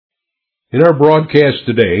In our broadcast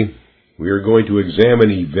today, we are going to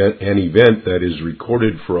examine an event that is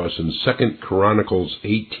recorded for us in 2 Chronicles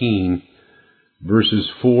 18, verses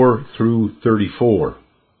 4 through 34.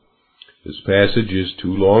 This passage is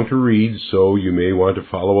too long to read, so you may want to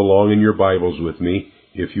follow along in your Bibles with me,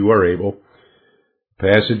 if you are able.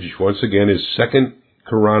 The passage, once again, is 2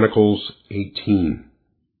 Chronicles 18.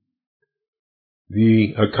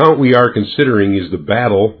 The account we are considering is the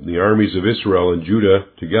battle the armies of Israel and Judah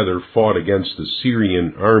together fought against the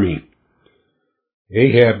Syrian army.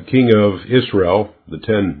 Ahab, king of Israel, the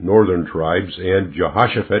 10 northern tribes, and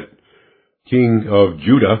Jehoshaphat, king of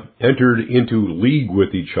Judah, entered into league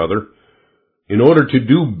with each other in order to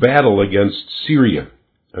do battle against Syria,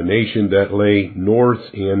 a nation that lay north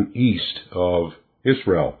and east of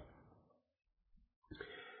Israel.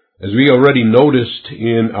 As we already noticed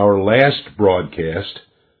in our last broadcast,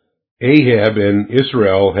 Ahab and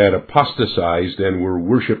Israel had apostatized and were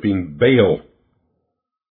worshiping Baal.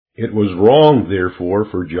 It was wrong, therefore,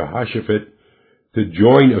 for Jehoshaphat to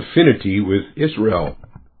join affinity with Israel.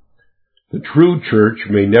 The true church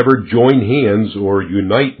may never join hands or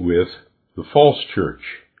unite with the false church.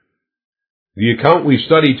 The account we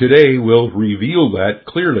study today will reveal that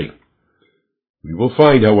clearly. We will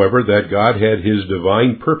find, however, that God had His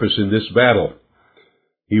divine purpose in this battle.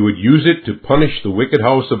 He would use it to punish the wicked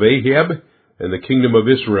house of Ahab and the kingdom of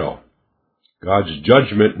Israel. God's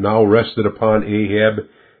judgment now rested upon Ahab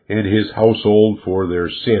and his household for their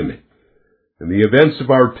sin. And the events of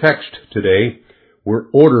our text today were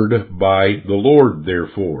ordered by the Lord,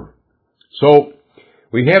 therefore. So,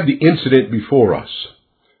 we have the incident before us,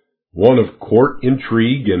 one of court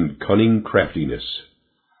intrigue and cunning craftiness.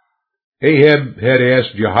 Ahab had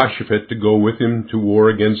asked Jehoshaphat to go with him to war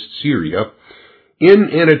against Syria in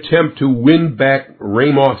an attempt to win back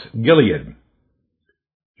Ramoth-Gilead.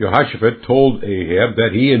 Jehoshaphat told Ahab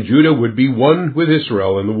that he and Judah would be one with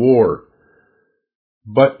Israel in the war.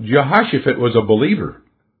 But Jehoshaphat was a believer.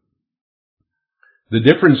 The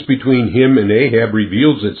difference between him and Ahab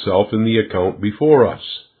reveals itself in the account before us.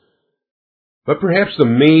 But perhaps the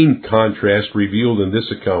main contrast revealed in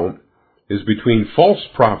this account is between false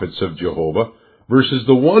prophets of Jehovah versus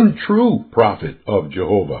the one true prophet of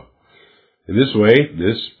Jehovah. In this way,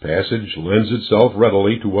 this passage lends itself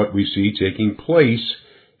readily to what we see taking place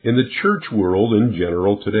in the church world in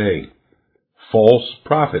general today. False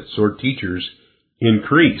prophets or teachers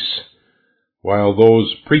increase, while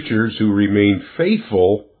those preachers who remain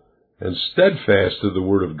faithful and steadfast to the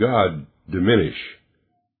Word of God diminish.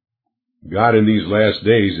 God in these last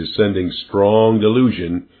days is sending strong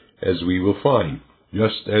delusion, as we will find,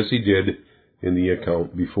 just as He did in the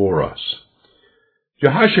account before us.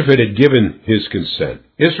 Jehoshaphat had given his consent.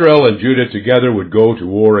 Israel and Judah together would go to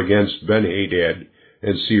war against Ben-Hadad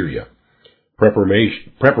and Syria.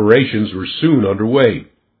 Preparations were soon underway.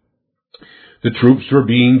 The troops were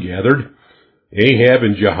being gathered. Ahab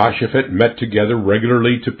and Jehoshaphat met together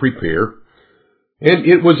regularly to prepare. And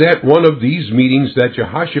it was at one of these meetings that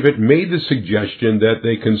Jehoshaphat made the suggestion that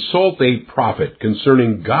they consult a prophet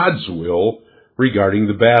concerning God's will regarding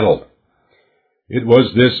the battle. It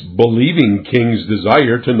was this believing king's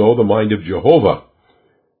desire to know the mind of Jehovah.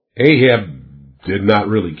 Ahab did not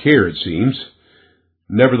really care, it seems.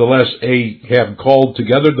 Nevertheless, Ahab called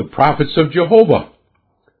together the prophets of Jehovah.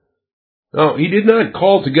 Now, he did not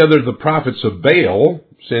call together the prophets of Baal,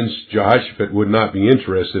 since Jehoshaphat would not be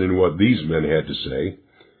interested in what these men had to say.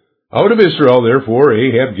 Out of Israel, therefore,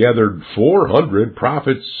 Ahab gathered 400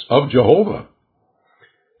 prophets of Jehovah.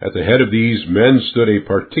 At the head of these men stood a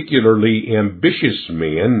particularly ambitious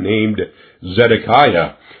man named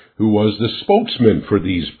Zedekiah, who was the spokesman for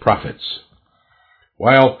these prophets.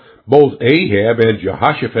 While both Ahab and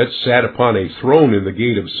Jehoshaphat sat upon a throne in the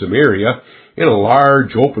gate of Samaria, in a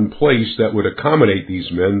large open place that would accommodate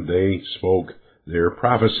these men, they spoke their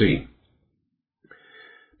prophecy.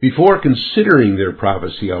 Before considering their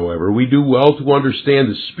prophecy, however, we do well to understand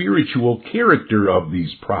the spiritual character of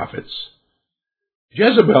these prophets.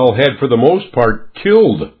 Jezebel had for the most part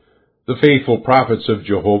killed the faithful prophets of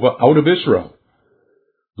Jehovah out of Israel.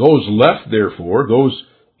 Those left, therefore, those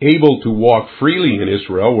able to walk freely in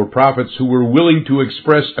Israel, were prophets who were willing to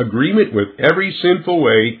express agreement with every sinful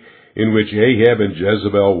way in which Ahab and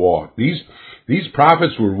Jezebel walked. These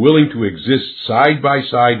prophets were willing to exist side by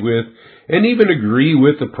side with and even agree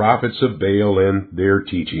with the prophets of Baal and their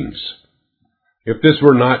teachings. If this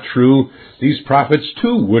were not true, these prophets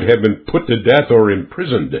too would have been put to death or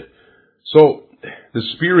imprisoned. So, the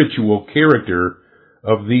spiritual character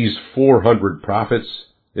of these 400 prophets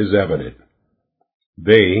is evident.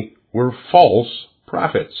 They were false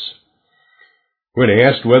prophets. When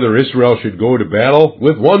asked whether Israel should go to battle,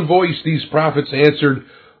 with one voice these prophets answered,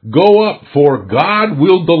 "Go up, for God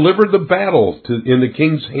will deliver the battle in the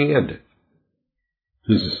king's hand."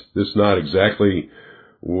 Is this not exactly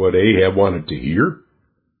what Ahab wanted to hear?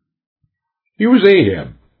 Here was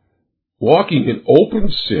Ahab, walking in open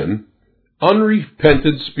sin,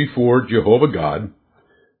 unrepentance before Jehovah God,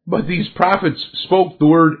 but these prophets spoke the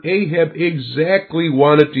word Ahab exactly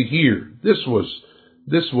wanted to hear. This was,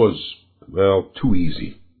 too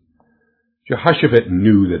easy. Jehoshaphat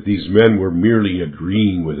knew that these men were merely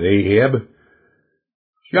agreeing with Ahab.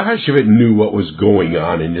 Jehoshaphat knew what was going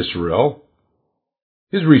on in Israel.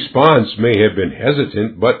 His response may have been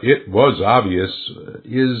hesitant, but it was obvious.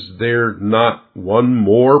 Is there not one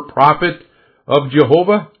more prophet of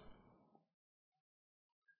Jehovah?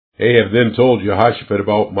 Ahab then told Jehoshaphat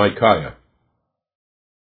about Micaiah.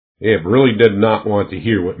 Ahab really did not want to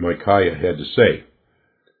hear what Micaiah had to say.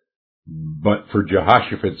 But for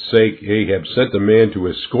Jehoshaphat's sake, Ahab sent a man to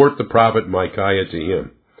escort the prophet Micaiah to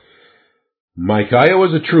him. Micaiah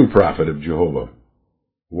was a true prophet of Jehovah,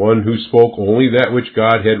 one who spoke only that which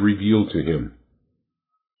God had revealed to him.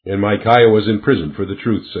 And Micaiah was in prison for the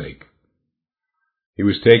truth's sake. He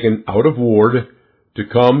was taken out of ward to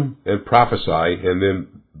come and prophesy, and then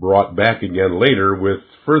brought back again later with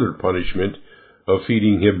further punishment of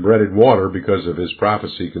feeding him bread and water because of his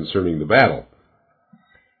prophecy concerning the battle.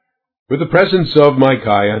 With the presence of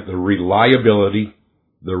Micaiah, the reliability,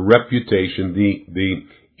 the reputation, the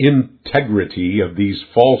integrity of these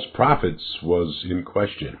false prophets was in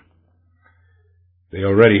question. They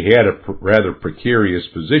already had a rather precarious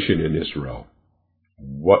position in Israel.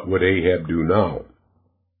 What would Ahab do now?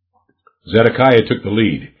 Zedekiah took the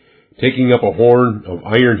lead. Taking up a horn of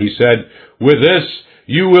iron, he said, "With this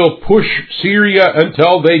you will push Syria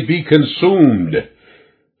until they be consumed."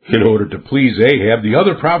 In order to please Ahab, the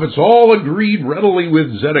other prophets all agreed readily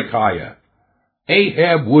with Zedekiah.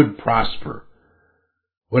 Ahab would prosper.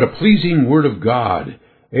 What a pleasing word of God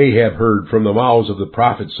Ahab heard from the mouths of the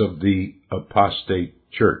prophets of the apostate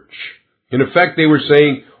church. In effect, they were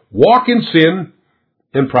saying, walk in sin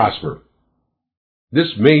and prosper.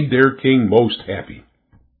 This made their king most happy.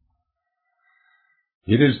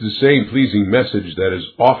 It is the same pleasing message that is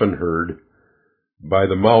often heard by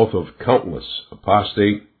the mouth of countless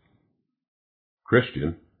apostate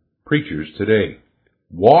Christian preachers today.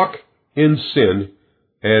 Walk in sin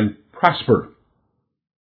and prosper.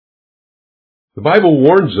 The Bible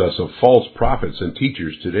warns us of false prophets and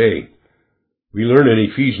teachers today. We learn in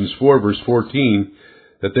Ephesians 4, verse 14,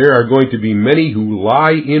 that there are going to be many who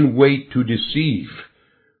lie in wait to deceive,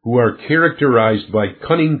 who are characterized by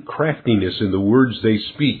cunning craftiness in the words they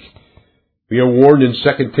speak. We are warned in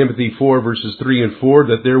 2 Timothy 4, verses 3 and 4,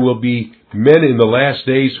 that there will be men in the last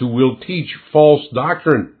days who will teach false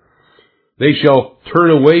doctrine. They shall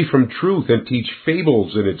turn away from truth and teach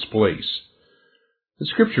fables in its place. The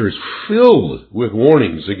Scripture is filled with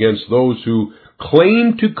warnings against those who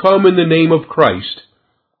claim to come in the name of Christ,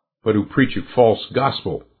 but who preach a false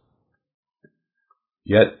gospel.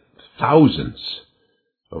 Yet thousands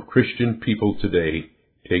of Christian people today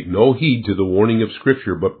take no heed to the warning of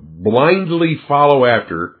Scripture, but blindly follow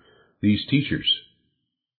after these teachers.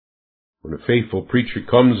 When a faithful preacher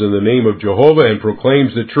comes in the name of Jehovah and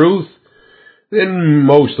proclaims the truth, then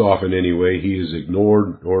most often anyway, he is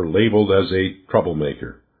ignored or labeled as a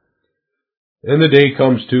troublemaker. And the day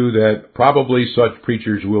comes too that probably such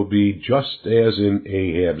preachers will be, just as in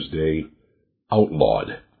Ahab's day,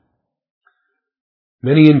 outlawed.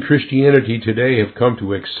 Many in Christianity today have come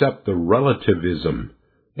to accept the relativism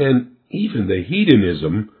and even the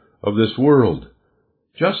hedonism of this world,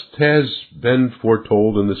 just has been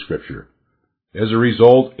foretold in the Scripture. As a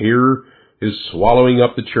result, error is swallowing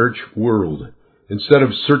up the church world. Instead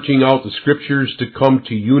of searching out the Scriptures to come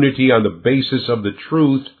to unity on the basis of the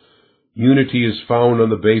truth, unity is found on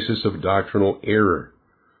the basis of doctrinal error.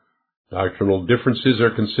 Doctrinal differences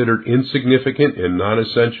are considered insignificant and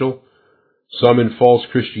non-essential. Some in false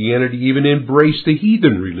Christianity even embrace the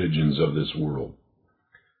heathen religions of this world.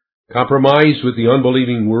 Compromise with the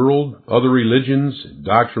unbelieving world, other religions,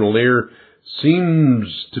 doctrinal error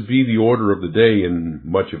seems to be the order of the day in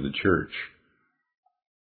much of the church.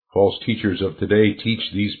 False teachers of today teach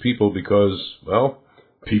these people because,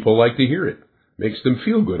 people like to hear it. Makes them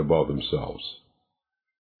feel good about themselves.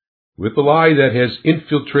 With the lie that has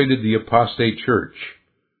infiltrated the apostate church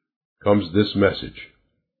comes this message: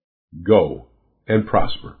 go and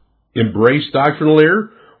prosper. Embrace doctrinal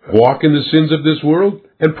error, walk in the sins of this world,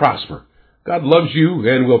 and prosper. God loves you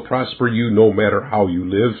and will prosper you no matter how you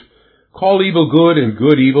live. Call evil good and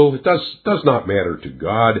good evil. It does not matter to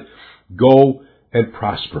God. Go and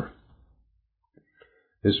prosper.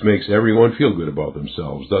 This makes everyone feel good about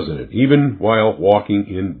themselves, doesn't it? Even while walking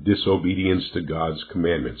in disobedience to God's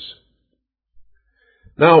commandments.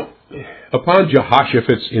 Now, upon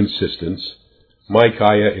Jehoshaphat's insistence,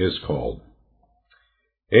 Micaiah is called.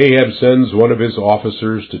 Ahab sends one of his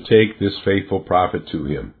officers to take this faithful prophet to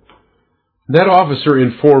him. That officer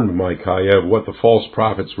informed Micaiah of what the false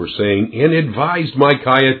prophets were saying and advised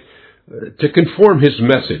Micaiah to conform his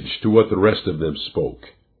message to what the rest of them spoke.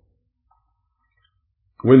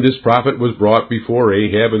 When this prophet was brought before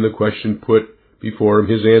Ahab and the question put before him,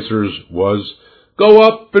 his answer was, "Go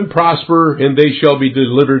up and prosper, and they shall be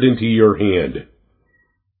delivered into your hand."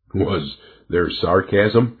 Was there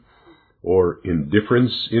sarcasm or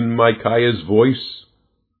indifference in Micaiah's voice?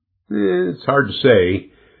 It's hard to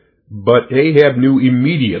say, but Ahab knew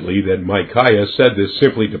immediately that Micaiah said this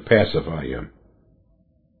simply to pacify him.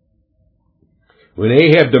 When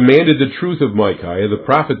Ahab demanded the truth of Micaiah, the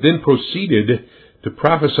prophet then proceeded to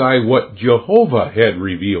prophesy what Jehovah had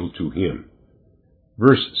revealed to him.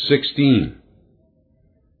 Verse 16,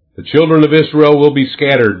 "The children of Israel will be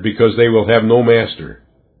scattered because they will have no master."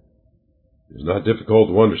 It is not difficult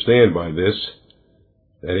to understand by this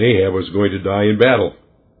that Ahab was going to die in battle.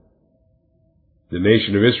 The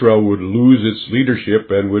nation of Israel would lose its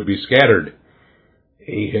leadership and would be scattered.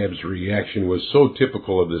 Ahab's reaction was so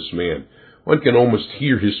typical of this man. One can almost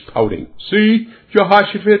hear his pouting. "See,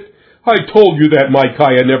 Jehoshaphat, I told you that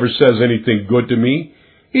Micaiah never says anything good to me.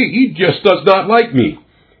 He just does not like me.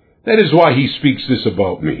 That is why he speaks this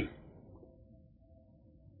about me."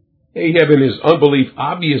 Ahab in his unbelief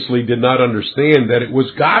obviously did not understand that it was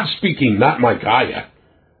God speaking, not Micaiah.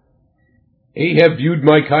 Ahab viewed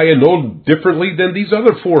Micaiah no differently than these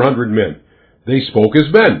other 400 men. They spoke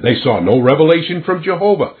as men. They saw no revelation from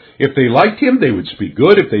Jehovah. If they liked him, they would speak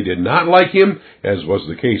good. If they did not like him, as was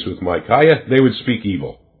the case with Micaiah, they would speak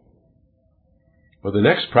evil. But the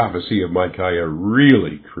next prophecy of Micaiah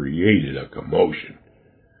really created a commotion.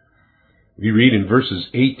 We read in verses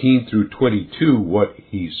 18 through 22 what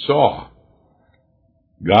he saw.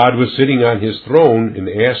 God was sitting on his throne and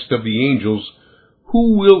asked of the angels,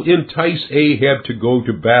 "Who will entice Ahab to go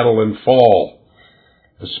to battle and fall?"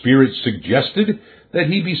 A spirit suggested that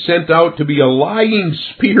he be sent out to be a lying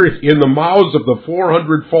spirit in the mouths of the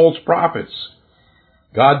 400 false prophets.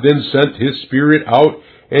 God then sent his spirit out,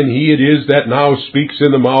 and he it is that now speaks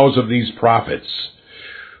in the mouths of these prophets.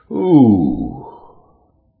 Ooh.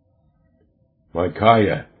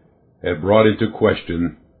 Micaiah had brought into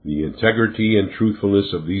question the integrity and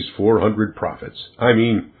truthfulness of these 400 prophets. I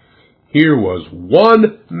mean, here was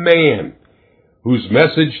one man whose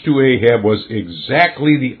message to Ahab was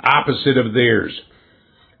exactly the opposite of theirs.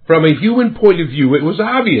 From a human point of view, it was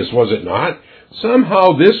obvious, was it not?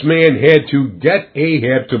 Somehow this man had to get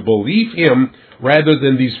Ahab to believe him rather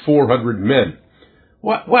than these 400 men.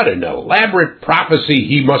 What an elaborate prophecy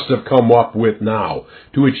he must have come up with now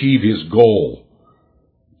to achieve his goal.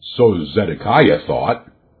 So Zedekiah thought.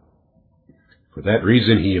 For that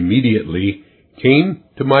reason, he immediately came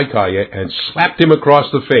to Micaiah and slapped him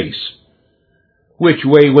across the face. "Which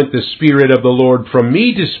way went the Spirit of the Lord from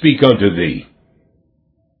me to speak unto thee?"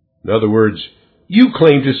 In other words, you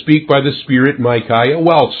claim to speak by the Spirit, Micaiah.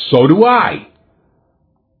 Well, so do I.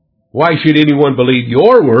 Why should anyone believe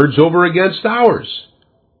your words over against ours?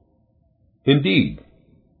 Indeed,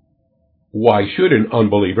 why should an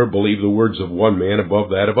unbeliever believe the words of one man above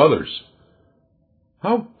that of others?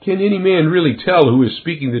 How can any man really tell who is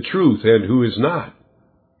speaking the truth and who is not?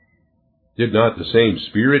 Did not the same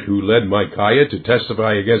Spirit who led Micaiah to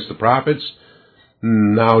testify against the prophets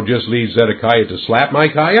now just lead Zedekiah to slap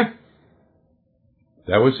Micaiah?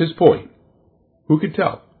 That was his point. Who could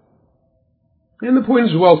tell? And the point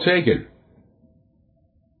is well taken.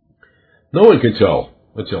 No one can tell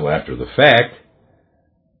until after the fact.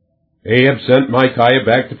 Ahab sent Micaiah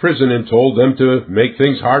back to prison and told them to make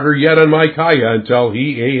things harder yet on Micaiah until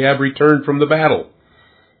Ahab, returned from the battle.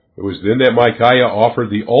 It was then that Micaiah offered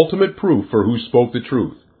the ultimate proof for who spoke the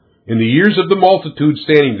truth. In the ears of the multitude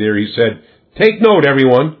standing there, he said, "Take note,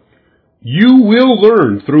 everyone. You will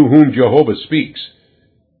learn through whom Jehovah speaks.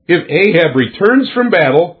 If Ahab returns from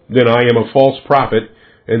battle, then I am a false prophet,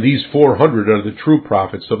 and these 400 are the true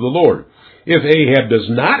prophets of the Lord. If Ahab does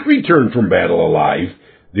not return from battle alive,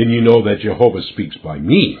 then you know that Jehovah speaks by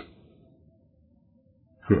me."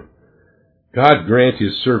 God grant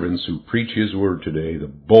his servants who preach his word today the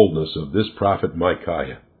boldness of this prophet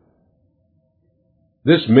Micaiah.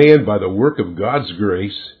 This man, by the work of God's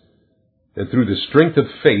grace and through the strength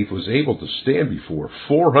of faith, was able to stand before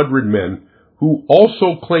 400 men who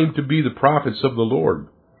also claimed to be the prophets of the Lord.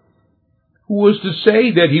 Who was to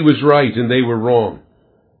say that he was right and they were wrong?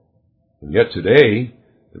 And yet today,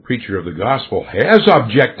 The preacher of the gospel has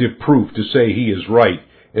objective proof to say he is right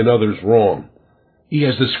and others wrong. He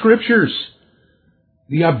has the scriptures,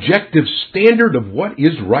 the objective standard of what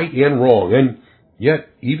is right and wrong. And yet,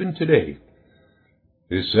 even today,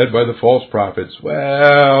 it is said by the false prophets,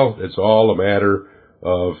 well, it's all a matter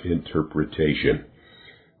of interpretation.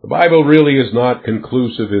 The Bible really is not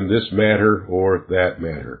conclusive in this matter or that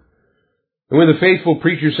matter. And when the faithful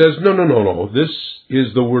preacher says, no, this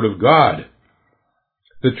is the Word of God,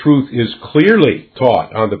 the truth is clearly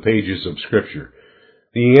taught on the pages of Scripture.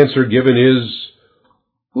 The answer given is,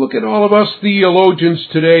 look at all of us theologians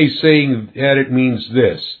today saying that it means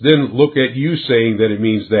this. Then look at you saying that it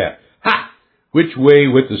means that. Ha! Which way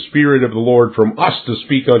with the Spirit of the Lord from us to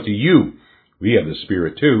speak unto you? We have the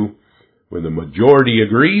Spirit too. When the majority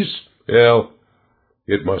agrees, well,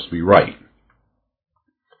 it must be right.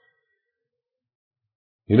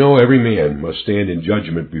 You know, every man must stand in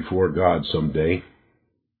judgment before God someday.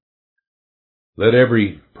 Let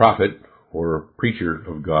every prophet or preacher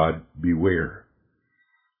of God beware.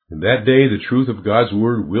 In that day the truth of God's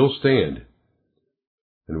word will stand.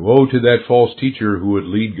 And woe to that false teacher who would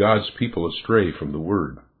lead God's people astray from the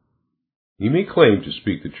word. He may claim to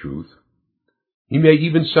speak the truth. He may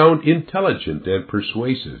even sound intelligent and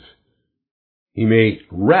persuasive. He may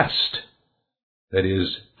wrest, that is,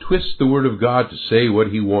 twist the word of God to say what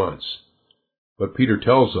he wants. But Peter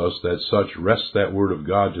tells us that such wrest that word of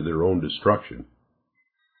God to their own destruction.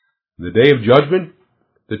 In the day of judgment,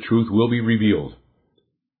 the truth will be revealed.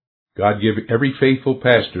 God give every faithful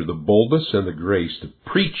pastor the boldness and the grace to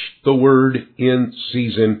preach the word in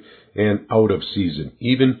season and out of season,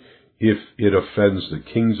 even if it offends the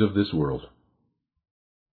kings of this world.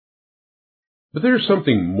 But there is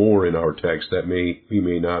something more in our text that we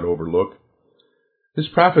may not overlook. This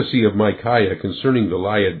prophecy of Micaiah concerning the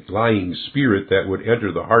lying spirit that would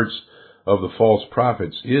enter the hearts of the false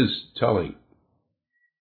prophets is telling.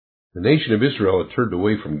 The nation of Israel had turned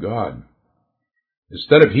away from God.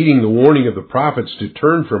 Instead of heeding the warning of the prophets to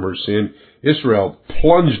turn from her sin, Israel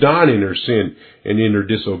plunged on in her sin and in her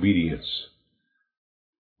disobedience.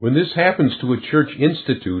 When this happens to a church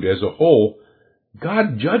institute as a whole,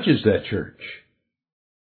 God judges that church.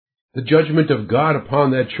 The judgment of God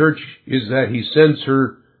upon that church is that he sends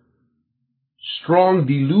her strong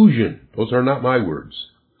delusion. Those are not my words.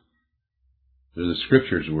 They're the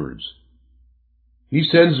Scripture's words. He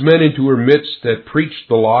sends men into her midst that preach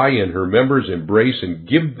the lie, and her members embrace and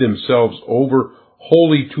give themselves over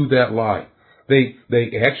wholly to that lie. They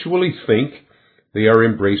actually think they are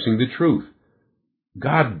embracing the truth.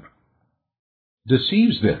 God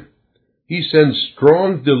deceives them. He sends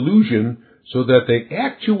strong delusion so that they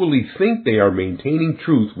actually think they are maintaining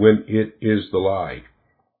truth when it is the lie.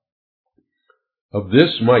 Of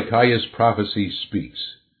this Micaiah's prophecy speaks.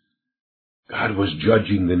 God was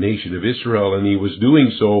judging the nation of Israel, and he was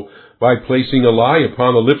doing so by placing a lie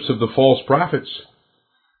upon the lips of the false prophets.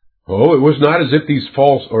 Oh, it was not as if these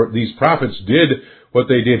prophets did what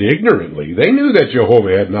they did ignorantly. They knew that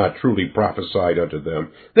Jehovah had not truly prophesied unto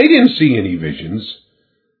them. They didn't see any visions.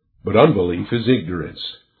 But unbelief is ignorance.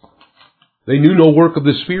 They knew no work of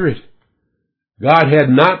the Spirit. God had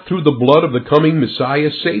not, through the blood of the coming Messiah,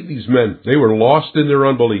 saved these men. They were lost in their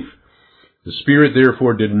unbelief. The Spirit,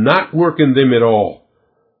 therefore, did not work in them at all.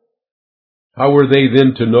 How were they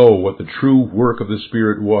then to know what the true work of the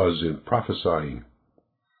Spirit was in prophesying?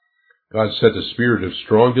 God sent a spirit of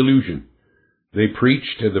strong delusion. They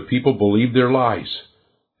preached, and the people believed their lies.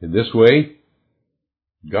 In this way,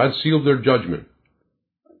 God sealed their judgment.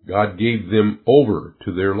 God gave them over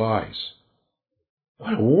to their lies.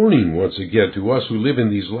 What a warning, once again, to us who live in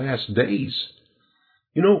these last days.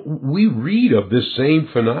 You know, we read of this same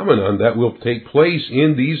phenomenon that will take place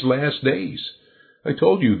in these last days. I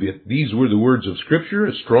told you that these were the words of Scripture,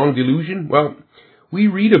 a strong delusion. Well, we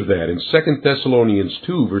read of that in 2 Thessalonians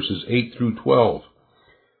 2, verses 8 through 12.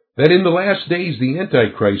 That in the last days the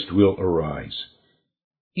Antichrist will arise.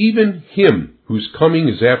 Even him whose coming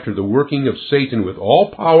is after the working of Satan with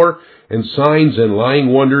all power and signs and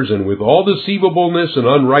lying wonders and with all deceivableness and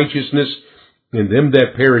unrighteousness in them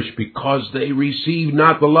that perish, because they receive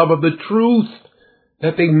not the love of the truth,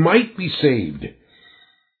 that they might be saved.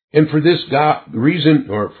 And for this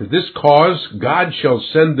cause, God shall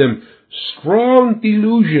send them strong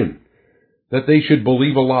delusion, that they should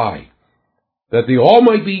believe a lie, that they all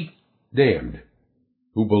might be damned,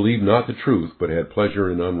 who believed not the truth, but had pleasure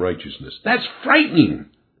in unrighteousness. That's frightening.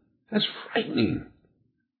 That's frightening.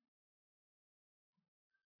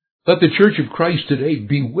 Let the Church of Christ today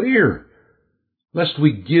beware, lest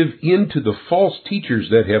we give in to the false teachers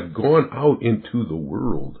that have gone out into the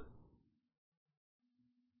world.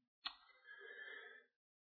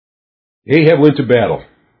 Ahab went to battle.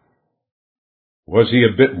 Was he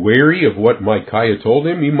a bit wary of what Micaiah told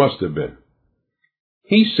him? He must have been.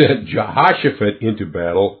 He sent Jehoshaphat into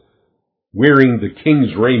battle wearing the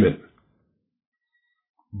king's raiment,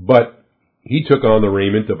 but he took on the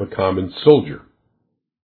raiment of a common soldier.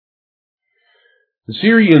 The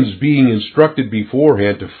Syrians, being instructed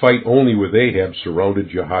beforehand to fight only with Ahab, surrounded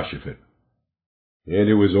Jehoshaphat. And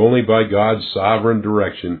it was only by God's sovereign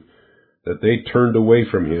direction that they turned away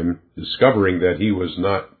from him, discovering that he was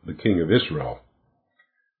not the king of Israel.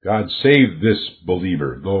 God saved this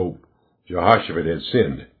believer, though Jehoshaphat had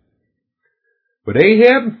sinned. But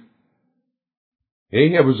Ahab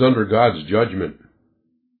was under God's judgment.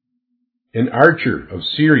 An archer of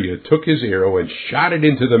Syria took his arrow and shot it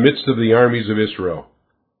into the midst of the armies of Israel.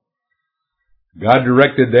 God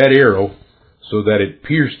directed that arrow so that it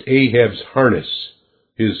pierced Ahab's harness,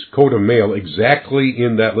 his coat of mail, exactly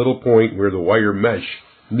in that little point where the wire mesh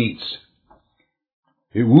meets.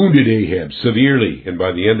 It wounded Ahab severely, and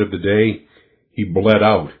by the end of the day, he bled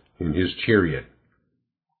out in his chariot.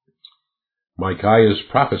 Micaiah's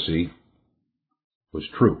prophecy was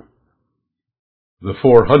true. The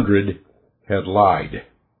 400 had lied.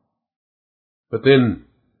 But then,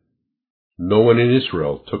 no one in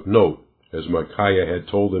Israel took note, as Micaiah had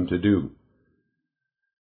told them to do.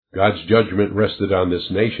 God's judgment rested on this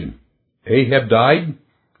nation. Ahab died,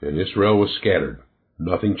 and Israel was scattered.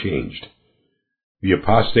 Nothing changed. The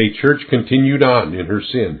apostate church continued on in her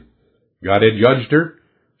sin. God had judged her.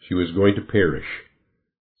 She was going to perish.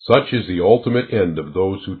 Such is the ultimate end of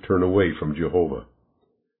those who turn away from Jehovah.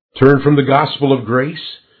 Turn from the gospel of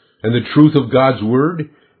grace and the truth of God's word,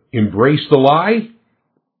 embrace the lie,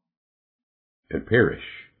 and perish.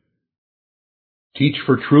 Teach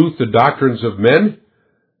for truth the doctrines of men,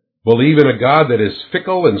 believe in a God that is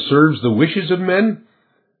fickle and serves the wishes of men,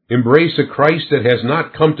 embrace a Christ that has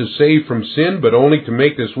not come to save from sin, but only to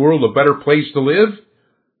make this world a better place to live,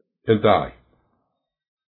 and die.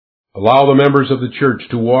 Allow the members of the church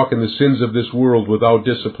to walk in the sins of this world without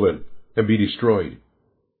discipline and be destroyed.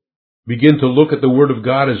 Begin to look at the Word of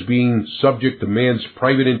God as being subject to man's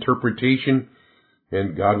private interpretation,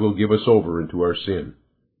 and God will give us over into our sin.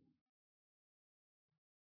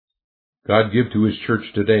 God give to His church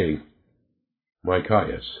today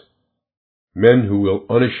Micaiahs, men who will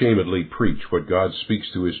unashamedly preach what God speaks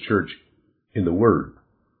to His church in the Word.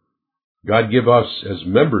 God give us as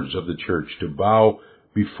members of the church to bow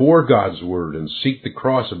before God's Word and seek the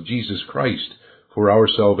cross of Jesus Christ for our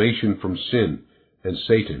salvation from sin and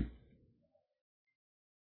Satan.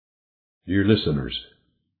 Dear listeners,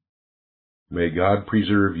 may God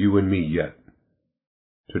preserve you and me yet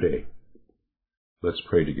today. Let's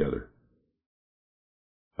pray together.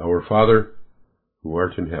 Our Father, who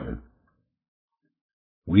art in heaven,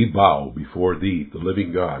 we bow before Thee, the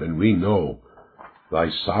living God, and we know Thy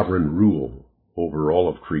sovereign rule over all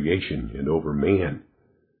of creation and over man.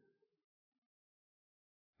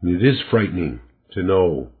 And it is frightening to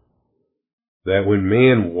know that when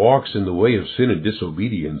man walks in the way of sin and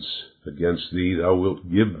disobedience against Thee, Thou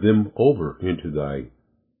wilt give them over into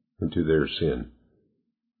their sin.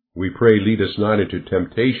 We pray, lead us not into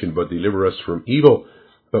temptation, but deliver us from evil.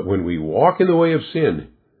 But when we walk in the way of sin,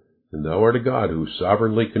 then Thou art a God who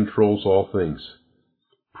sovereignly controls all things.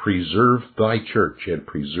 Preserve Thy church and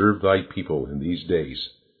preserve Thy people in these days.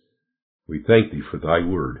 We thank Thee for Thy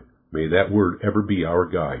word. May that word ever be our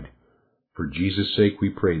guide. For Jesus' sake we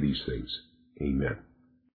pray these things. Amen.